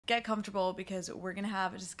get comfortable because we're gonna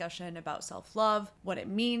have a discussion about self-love, what it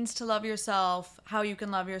means to love yourself, how you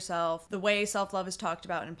can love yourself, the way self-love is talked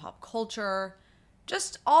about in pop culture,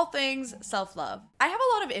 just all things self-love. I have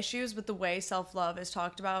a lot of issues with the way self-love is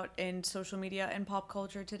talked about in social media and pop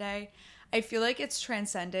culture today. I feel like it's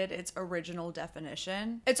transcended its original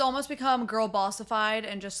definition. It's almost become girl bossified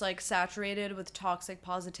and just like saturated with toxic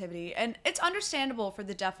positivity. And it's understandable for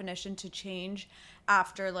the definition to change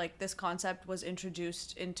after like this concept was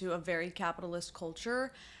introduced into a very capitalist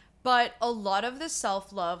culture. But a lot of the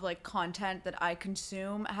self-love like content that I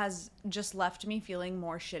consume has just left me feeling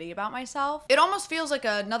more shitty about myself. It almost feels like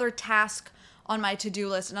another task on my to-do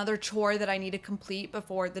list, another chore that I need to complete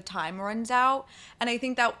before the time runs out. And I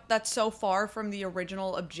think that that's so far from the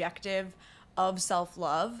original objective of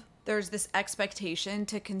self-love. There's this expectation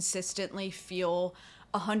to consistently feel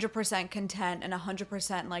 100% content and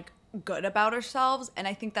 100% like good about ourselves, and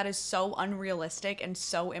I think that is so unrealistic and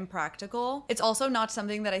so impractical. It's also not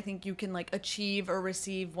something that I think you can like achieve or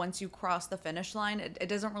receive once you cross the finish line. It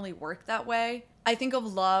doesn't really work that way. I think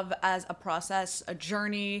of love as a process, a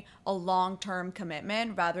journey, a long-term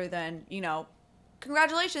commitment, rather than, you know,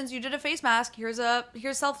 congratulations, you did a face mask, here's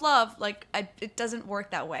self-love. Like, it doesn't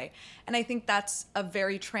work that way. And I think that's a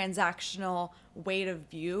very transactional way to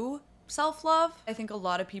view self-love. I think a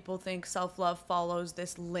lot of people think self-love follows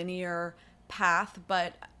this linear path,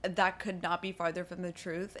 but that could not be farther from the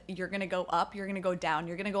truth. You're gonna go up, you're gonna go down,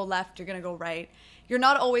 you're gonna go left, you're gonna go right. You're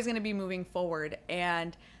not always gonna be moving forward.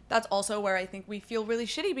 And that's also where I think we feel really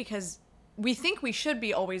shitty, because we think we should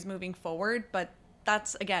be always moving forward, but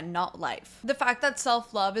that's, again, not life. The fact that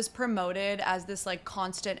self-love is promoted as this like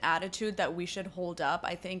constant attitude that we should hold up,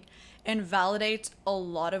 I think invalidates a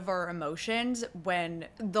lot of our emotions, when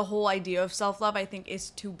the whole idea of self-love, I think, is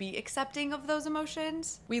to be accepting of those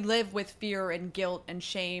emotions. We live with fear and guilt and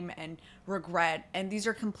shame and regret, and these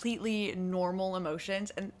are completely normal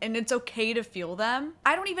emotions, and it's okay to feel them.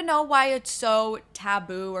 I don't even know why it's so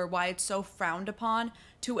taboo or why it's so frowned upon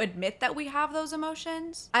to admit that we have those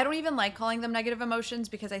emotions. I don't even like calling them negative emotions,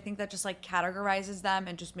 because I think that just like categorizes them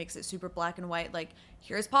and just makes it super black and white. Like,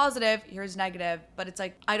 here's positive, here's negative. But it's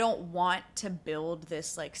like, I don't want to build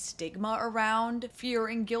this like stigma around fear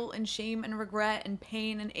and guilt and shame and regret and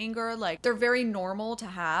pain and anger. Like, they're very normal to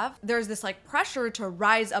have. There's this like pressure to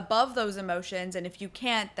rise above those emotions, and if you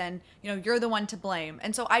can't, then, you know, you're the one to blame.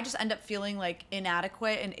 And so I just end up feeling like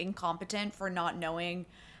inadequate and incompetent for not knowing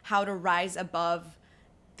how to rise above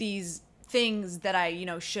these things that I, you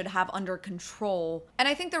know, should have under control. And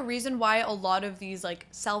I think the reason why a lot of these like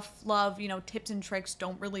self-love, you know, tips and tricks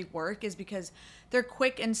don't really work is because they're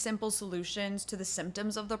quick and simple solutions to the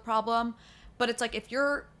symptoms of the problem. But it's like, if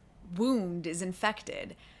your wound is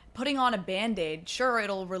infected, putting on a band-aid, sure,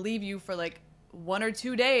 it'll relieve you for like 1 or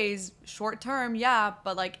 2 days, short term, yeah,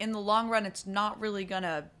 but like in the long run, it's not really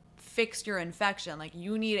gonna fix your infection. Like,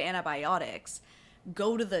 you need antibiotics.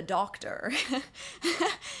 Go to the doctor.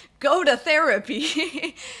 Go to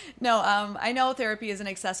therapy. No, I know therapy isn't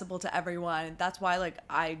accessible to everyone. That's why, like,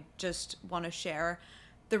 I just want to share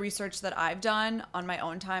the research that I've done on my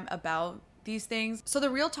own time about these things. So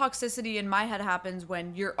the real toxicity in my head happens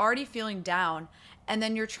when you're already feeling down, and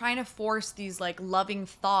then you're trying to force these like loving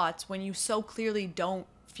thoughts when you so clearly don't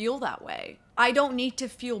feel that way. I don't need to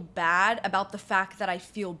feel bad about the fact that I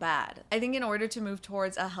feel bad. I think in order to move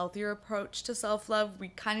towards a healthier approach to self-love, we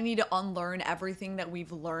kind of need to unlearn everything that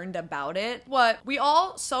we've learned about it. What we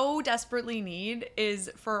all so desperately need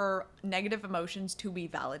is for negative emotions to be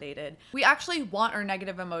validated. We actually want our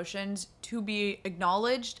negative emotions to be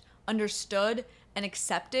acknowledged, understood, and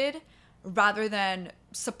accepted, rather than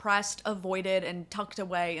suppressed, avoided, and tucked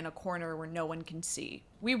away in a corner where no one can see.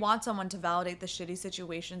 We want someone to validate the shitty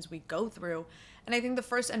situations we go through, and I think the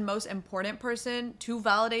first and most important person to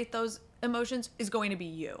validate those emotions is going to be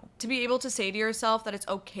you. To be able to say to yourself that it's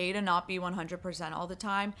okay to not be 100% all the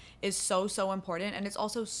time is so, so important, and it's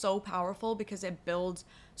also so powerful because it builds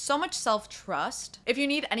so much self-trust. If you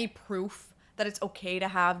need any proof that it's okay to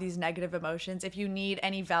have these negative emotions, if you need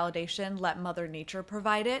any validation, let Mother Nature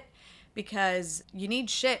provide it. Because you need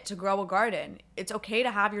shit to grow a garden. It's okay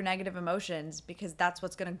to have your negative emotions, because that's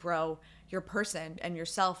what's gonna grow your person and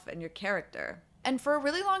yourself and your character. And for a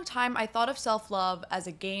really long time, I thought of self-love as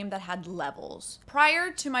a game that had levels.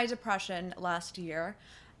 Prior to my depression last year,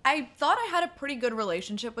 I thought I had a pretty good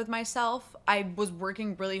relationship with myself. I was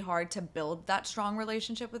working really hard to build that strong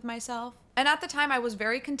relationship with myself. And at the time, I was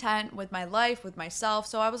very content with my life, with myself.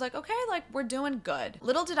 So I was like, okay, like, we're doing good.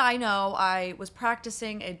 Little did I know, I was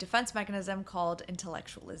practicing a defense mechanism called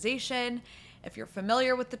intellectualization. If you're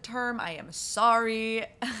familiar with the term, I am sorry.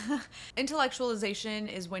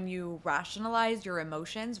 Intellectualization is when you rationalize your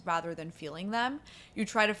emotions rather than feeling them. You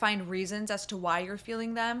try to find reasons as to why you're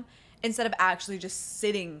feeling them instead of actually just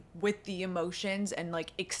sitting with the emotions and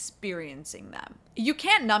like experiencing them. You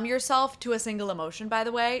can't numb yourself to a single emotion, by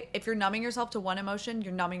the way. If you're numbing yourself to one emotion,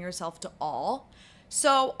 you're numbing yourself to all.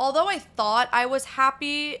 So although I thought I was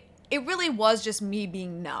happy, it really was just me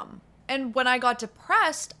being numb. And when I got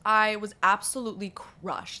depressed, I was absolutely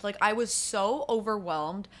crushed. Like, I was so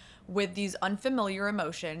overwhelmed with these unfamiliar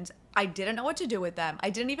emotions. I didn't know what to do with them. I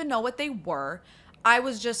didn't even know what they were. I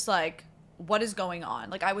was just like, what is going on?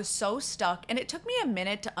 Like, I was so stuck. And it took me a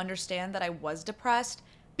minute to understand that I was depressed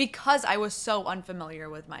because I was so unfamiliar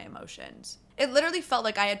with my emotions. It literally felt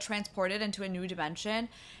like I had transported into a new dimension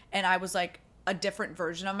and I was like a different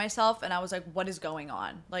version of myself. And I was like, what is going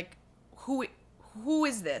on? Like, who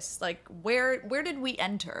is this? Like, where did we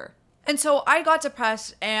enter? And so I got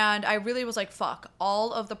depressed and I really was like, fuck,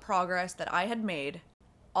 all of the progress that I had made,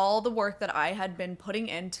 all the work that I had been putting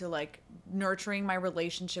into like nurturing my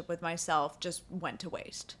relationship with myself just went to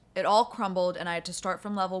waste. It all crumbled and I had to start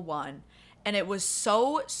from level 1. And it was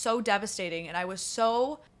so devastating. And I was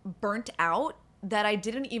so burnt out that I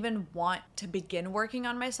didn't even want to begin working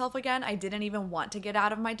on myself again. I didn't even want to get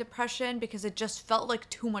out of my depression because it just felt like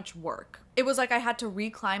too much work. It was like I had to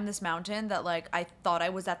reclimb this mountain that like I thought I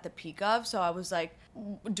was at the peak of. So I was like,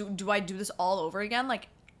 do I do this all over again? Like,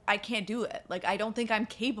 I can't do it. Like, I don't think I'm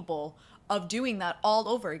capable of doing that all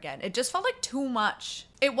over again. It just felt like too much.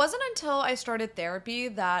 It wasn't until I started therapy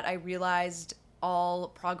that I realized all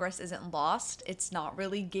progress isn't lost. It's not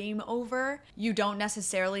really game over. You don't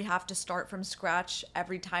necessarily have to start from scratch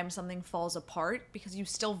every time something falls apart because you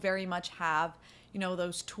still very much have, you know,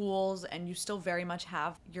 those tools and you still very much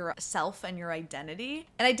have yourself and your identity.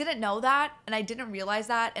 And I didn't know that and I didn't realize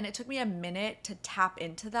that. And it took me a minute to tap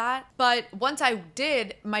into that. But once I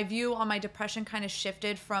did, my view on my depression kind of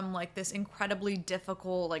shifted from like this incredibly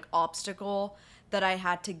difficult like obstacle that I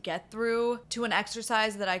had to get through to an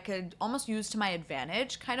exercise that I could almost use to my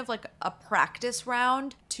advantage, kind of like a practice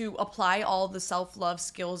round to apply all the self-love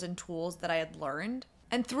skills and tools that I had learned.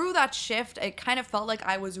 And through that shift, it kind of felt like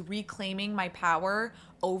I was reclaiming my power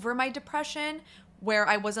over my depression, where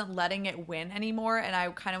I wasn't letting it win anymore. And I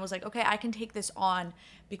kind of was like, okay, I can take this on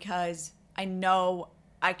because I know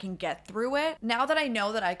I can get through it. Now that I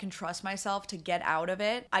know that I can trust myself to get out of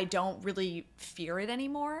it, I don't really fear it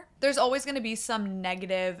anymore. There's always going to be some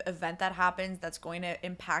negative event that happens that's going to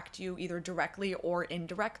impact you either directly or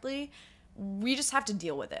indirectly. We just have to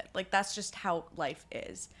deal with it. Like, that's just how life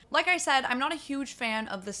is. Like I said, I'm not a huge fan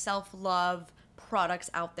of the self-love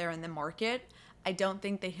products out there in the market. I don't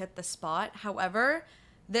think they hit the spot. However,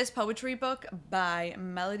 this poetry book by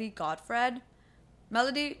Godfred,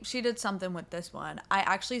 Melody, she did something with this one. I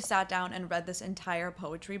actually sat down and read this entire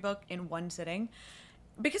poetry book in one sitting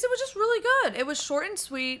because it was just really good. It was short and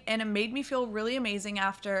sweet and it made me feel really amazing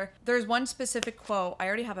after. There's one specific quote. I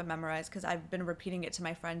already have it memorized because I've been repeating it to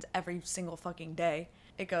my friends every single fucking day.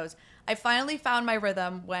 It goes, I finally found my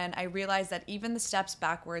rhythm when I realized that even the steps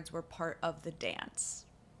backwards were part of the dance.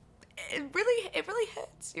 It really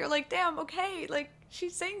hits. You're like, damn, okay, like,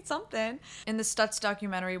 she's saying something. In the Stutz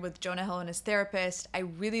documentary with Jonah and his therapist, I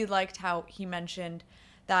really liked how he mentioned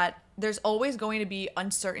that there's always going to be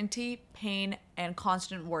uncertainty, pain, and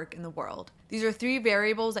constant work in the world. These are 3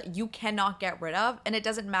 variables that you cannot get rid of, and it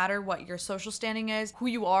doesn't matter what your social standing is, who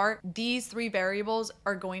you are, these 3 variables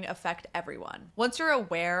are going to affect everyone. Once you're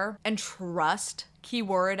aware and trust,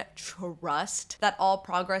 keyword trust, that all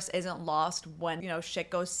progress isn't lost when, you know, shit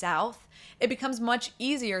goes south, it becomes much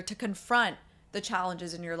easier to confront the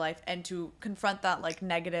challenges in your life and to confront that like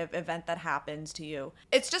negative event that happens to you.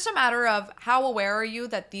 It's just a matter of how aware are you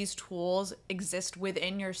that these tools exist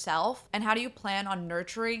within yourself, and how do you plan on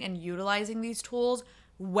nurturing and utilizing these tools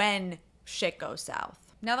when shit goes south.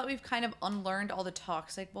 Now that we've kind of unlearned all the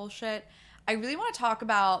toxic bullshit, I really want to talk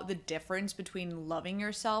about the difference between loving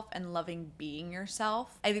yourself and loving being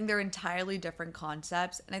yourself. I think they're entirely different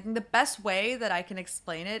concepts, and I think the best way that I can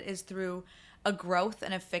explain it is through a growth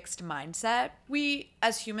and a fixed mindset. We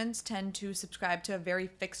as humans tend to subscribe to a very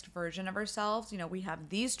fixed version of ourselves. You know, we have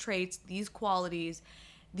these traits, these qualities,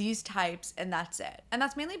 these types, and that's it. And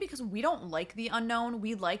that's mainly because we don't like the unknown.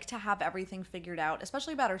 We like to have everything figured out,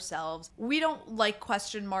 especially about ourselves. We don't like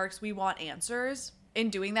question marks. We want answers.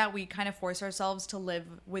 In doing that, we kind of force ourselves to live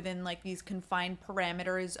within like these confined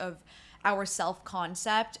parameters of our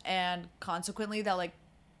self-concept, and consequently that like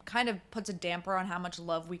kind of puts a damper on how much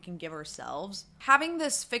love we can give ourselves. Having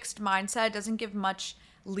this fixed mindset doesn't give much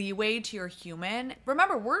leeway to your human.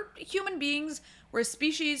 Remember, we're human beings. We're a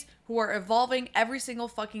species who are evolving every single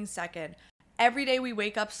fucking second. Every day we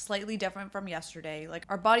wake up slightly different from yesterday. Like,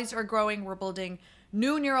 our bodies are growing, we're building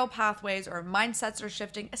new neural pathways, our mindsets are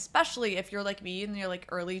shifting, especially if you're like me in your like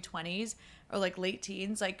early 20s or like late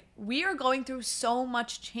teens. Like, we are going through so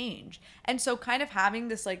much change. And so kind of having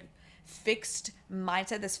this like fixed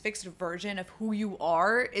mindset, this fixed version of who you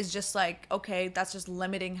are is just like, okay, that's just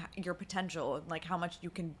limiting your potential and like how much you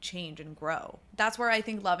can change and grow. That's where I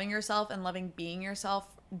think loving yourself and loving being yourself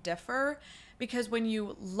differ, because when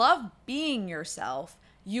you love being yourself,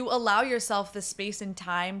 you allow yourself the space and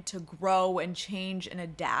time to grow and change and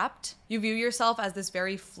adapt. You view yourself as this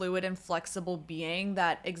very fluid and flexible being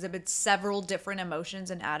that exhibits several different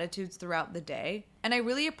emotions and attitudes throughout the day. And I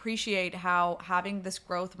really appreciate how having this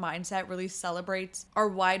growth mindset really celebrates our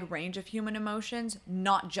wide range of human emotions,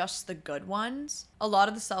 not just the good ones. A lot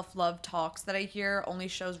of the self-love talks that I hear only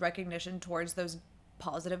shows recognition towards those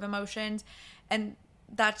positive emotions, and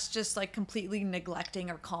that's just like completely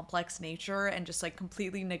neglecting our complex nature and just like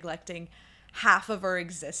completely neglecting half of our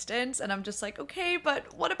existence. And I'm just like, okay,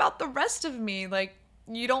 but what about the rest of me? Like,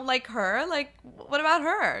 you don't like her? Like, what about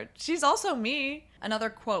her? She's also me. Another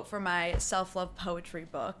quote from my self-love poetry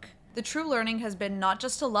book: "The true learning has been not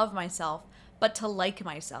just to love myself, but to like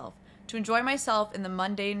myself, to enjoy myself in the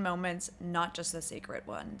mundane moments, not just the sacred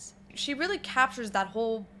ones." She really captures that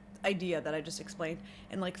whole idea that I just explained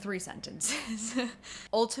in like 3 sentences.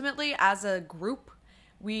 Ultimately, as a group,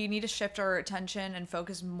 we need to shift our attention and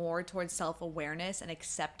focus more towards self-awareness and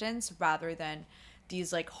acceptance rather than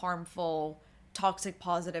these like harmful, toxic,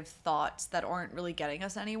 positive thoughts that aren't really getting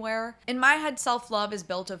us anywhere. In my head, self-love is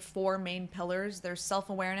built of 4 main pillars. There's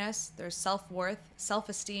self-awareness, there's self-worth,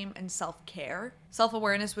 self-esteem, and self-care.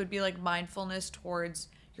 Self-awareness would be like mindfulness towards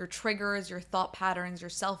your triggers, your thought patterns,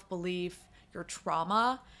 your self-belief, your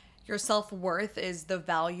trauma. Your self-worth is the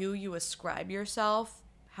value you ascribe yourself,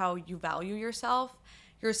 how you value yourself.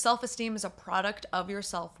 Your self-esteem is a product of your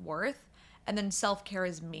self-worth. And then self-care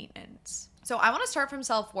is maintenance. So I want to start from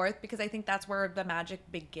self-worth because I think that's where the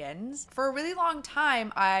magic begins. For a really long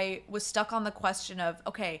time, I was stuck on the question of,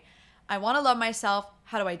 okay, I want to love myself.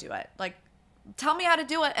 How do I do it? Like, tell me how to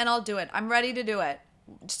do it and I'll do it. I'm ready to do it.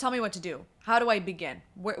 Just tell me what to do. How do I begin?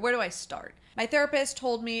 Where do I start? My therapist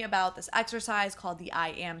told me about this exercise called the I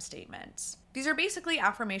am statements. These are basically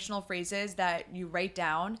affirmational phrases that you write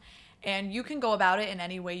down, and you can go about it in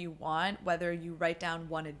any way you want, whether you write down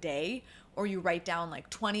 1 a day or you write down like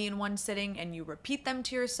 20 in one sitting and you repeat them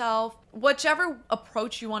to yourself. Whichever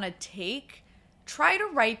approach you want to take, try to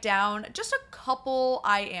write down just a couple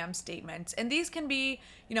I am statements. And these can be,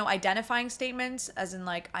 identifying statements as in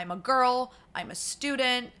like, I'm a girl, I'm a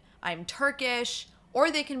student, I'm Turkish. Or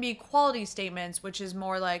they can be quality statements, which is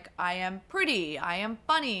more like, I am pretty, I am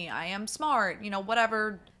funny, I am smart,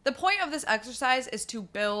 whatever. The point of this exercise is to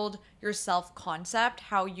build your self-concept,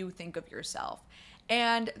 how you think of yourself.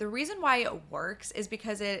 And the reason why it works is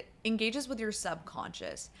because it engages with your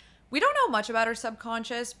subconscious. We don't know much about our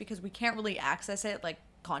subconscious because we can't really access it like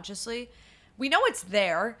consciously. We know it's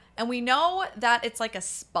there, and we know that it's like a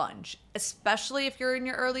sponge, especially if you're in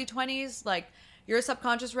your early 20s. Like, your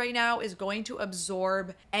subconscious right now is going to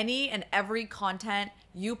absorb any and every content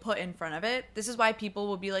you put in front of it. This is why people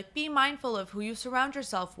will be like, be mindful of who you surround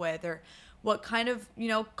yourself with or what kind of,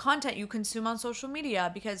 content you consume on social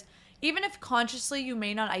media. Because even if consciously you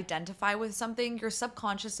may not identify with something, your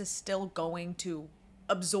subconscious is still going to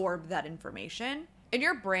absorb that information. In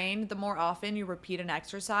your brain, the more often you repeat an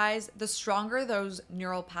exercise, the stronger those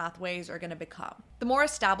neural pathways are going to become. The more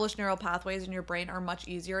established neural pathways in your brain are much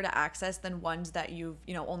easier to access than ones that you've,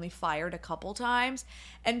 only fired a couple times.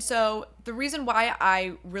 And so the reason why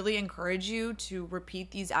I really encourage you to repeat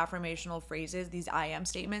these affirmational phrases, these I am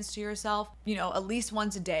statements to yourself, at least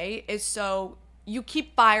once a day, is so you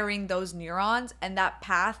keep firing those neurons and that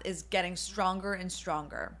path is getting stronger and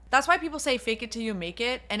stronger. That's why people say fake it till you make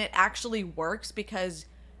it, and it actually works because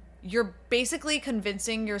you're basically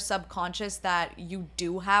convincing your subconscious that you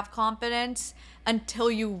do have confidence until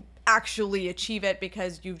you actually achieve it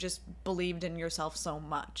because you've just believed in yourself so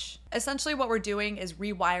much. Essentially what we're doing is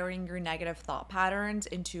rewiring your negative thought patterns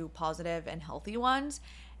into positive and healthy ones.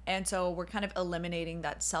 And so we're kind of eliminating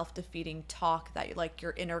that self-defeating talk that like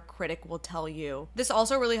your inner critic will tell you. This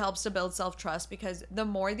also really helps to build self-trust because the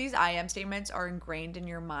more these I am statements are ingrained in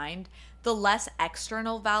your mind, the less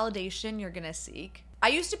external validation you're gonna seek. I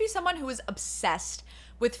used to be someone who was obsessed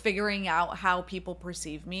with figuring out how people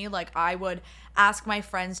perceive me. Like, I would ask my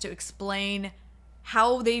friends to explain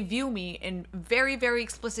how they view me in very, very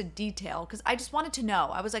explicit detail because I just wanted to know.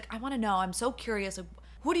 I was like, I want to know. I'm so curious. Like,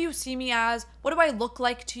 who do you see me as? What do I look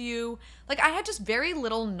like to you? Like, I had just very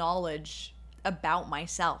little knowledge about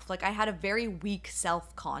myself. Like, I had a very weak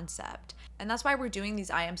self-concept. And that's why we're doing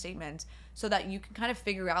these I am statements, so that you can kind of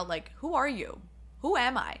figure out, like, who are you? Who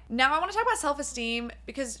am I? Now I want to talk about self-esteem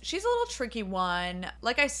because she's a little tricky one.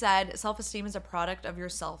 Like I said, self-esteem is a product of your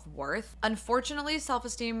self-worth. Unfortunately,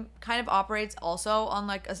 self-esteem kind of operates also on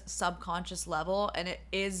like a subconscious level, and it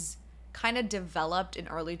is kind of developed in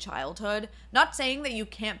early childhood. Not saying that you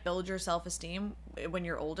can't build your self-esteem when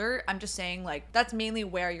you're older. I'm just saying like that's mainly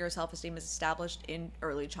where your self-esteem is established in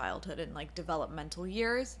early childhood and like developmental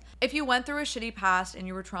years. If you went through a shitty past and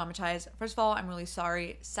you were traumatized, first of all, I'm really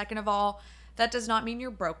sorry. Second of all, that does not mean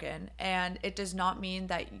you're broken, and it does not mean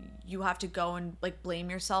that you have to go and like blame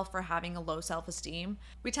yourself for having a low self-esteem.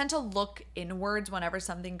 We tend to look inwards whenever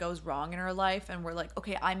something goes wrong in our life, and we're like,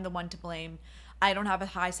 okay, I'm the one to blame. I don't have a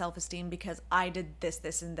high self-esteem because I did this,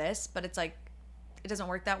 this, and this. But it's like, it doesn't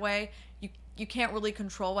work that way. You can't really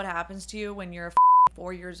control what happens to you when you're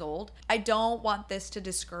 4 years old. I don't want this to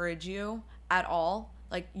discourage you at all.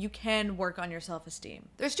 Like, you can work on your self-esteem.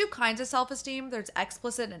 There's two kinds of self-esteem. There's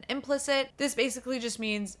explicit and implicit. This basically just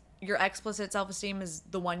means your explicit self-esteem is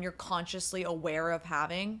the one you're consciously aware of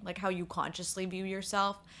having, like how you consciously view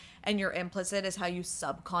yourself. And your implicit is how you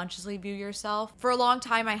subconsciously view yourself. For a long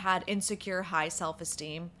time, I had insecure high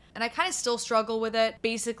self-esteem, and I kind of still struggle with it.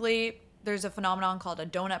 Basically, there's a phenomenon called a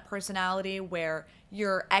donut personality where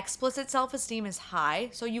your explicit self-esteem is high,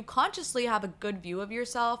 so you consciously have a good view of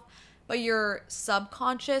yourself, but your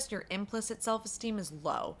subconscious, your implicit self-esteem is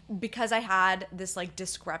low. Because I had this like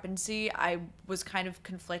discrepancy, I was kind of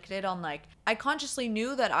conflicted on like, I consciously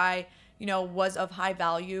knew that I, was of high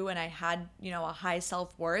value and I had, a high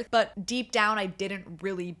self-worth, but deep down I didn't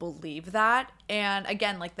really believe that. And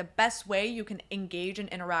again, like the best way you can engage and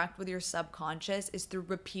interact with your subconscious is through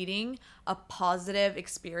repeating a positive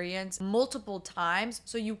experience multiple times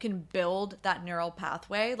so you can build that neural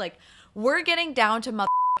pathway. Like, we're getting down to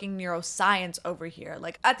neuroscience over here.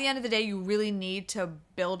 Like, at the end of the day, you really need to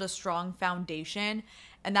build a strong foundation,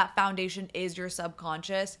 and that foundation is your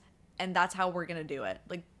subconscious, and that's how we're gonna do it.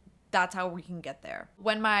 Like, that's how we can get there.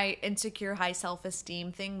 When my insecure high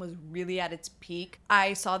self-esteem thing was really at its peak,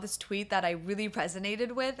 I saw this tweet that I really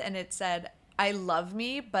resonated with, and it said, I love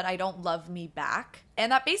me, but I don't love me back.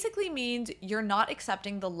 And that basically means you're not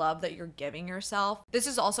accepting the love that you're giving yourself. This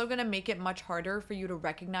is also going to make it much harder for you to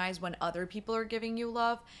recognize when other people are giving you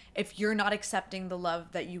love if you're not accepting the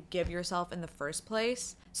love that you give yourself in the first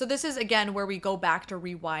place. So this is, again, where we go back to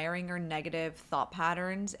rewiring our negative thought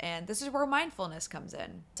patterns, and this is where mindfulness comes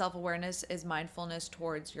in. Self-awareness is mindfulness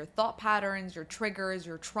towards your thought patterns, your triggers,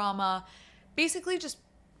 your trauma, basically just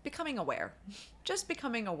becoming aware. Just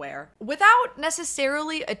becoming aware without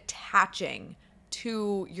necessarily attaching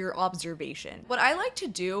to your observation. What I like to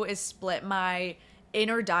do is split my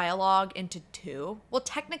inner dialogue into two. Well,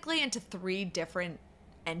 technically into three different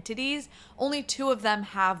entities. Only two of them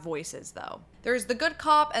have voices though. There's the good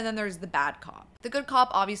cop and then there's the bad cop. The good cop,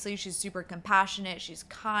 obviously, she's super compassionate, she's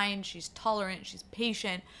kind, she's tolerant, she's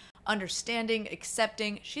patient, understanding,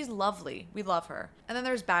 accepting. She's lovely. We love her. And then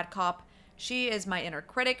there's bad cop. She is my inner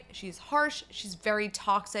critic. She's harsh. She's very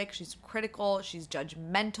toxic. She's critical. She's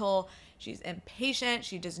judgmental. She's impatient.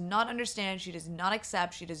 She does not understand. She does not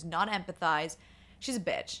accept. She does not empathize. She's a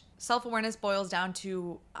bitch. Self-awareness boils down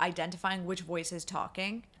to identifying which voice is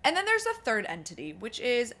talking. And then there's a third entity, which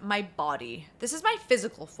is my body. This is my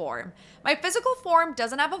physical form. My physical form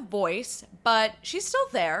doesn't have a voice, but she's still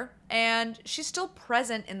there and she's still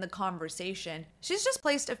present in the conversation. She's just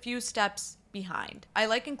placed a few steps behind. I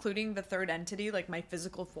like including the third entity, like my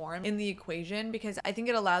physical form, in the equation because I think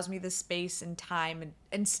it allows me the space and time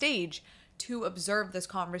and stage to observe this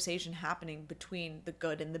conversation happening between the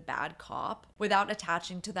good and the bad cop without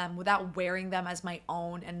attaching to them, without wearing them as my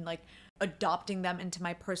own and like adopting them into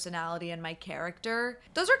my personality and my character.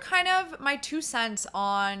 Those are kind of my 2 cents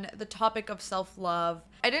on the topic of self-love.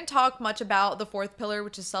 I didn't talk much about the fourth pillar,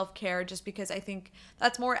 which is self-care, just because I think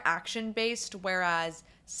that's more action-based, whereas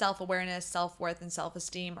self-awareness, self-worth, and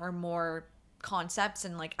self-esteem are more concepts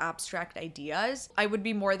and like abstract ideas. I would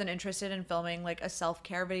be more than interested in filming like a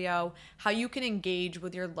self-care video, how you can engage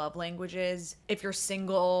with your love languages if you're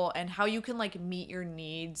single, and how you can like meet your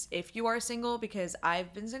needs if you are single, because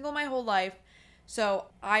I've been single my whole life. So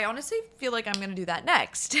I honestly feel like I'm gonna do that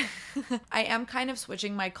next. I am kind of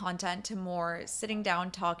switching my content to more sitting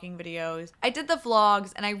down talking videos. I did the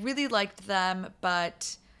vlogs and I really liked them,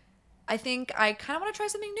 but I think I kind of want to try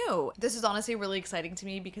something new. This is honestly really exciting to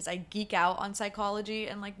me because I geek out on psychology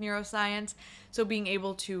and like neuroscience. So being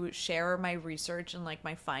able to share my research and like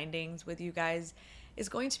my findings with you guys is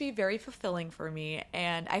going to be very fulfilling for me.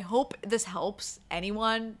 And I hope this helps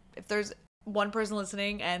anyone. If there's one person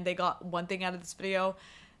listening and they got one thing out of this video,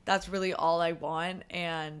 that's really all I want.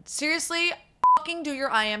 And seriously, fucking do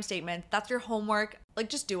your I am statement. That's your homework. Like,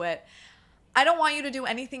 just do it. I don't want you to do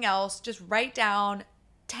anything else. Just write down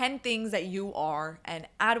 10 things that you are and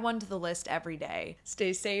add one to the list every day.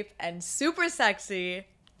 Stay safe and super sexy.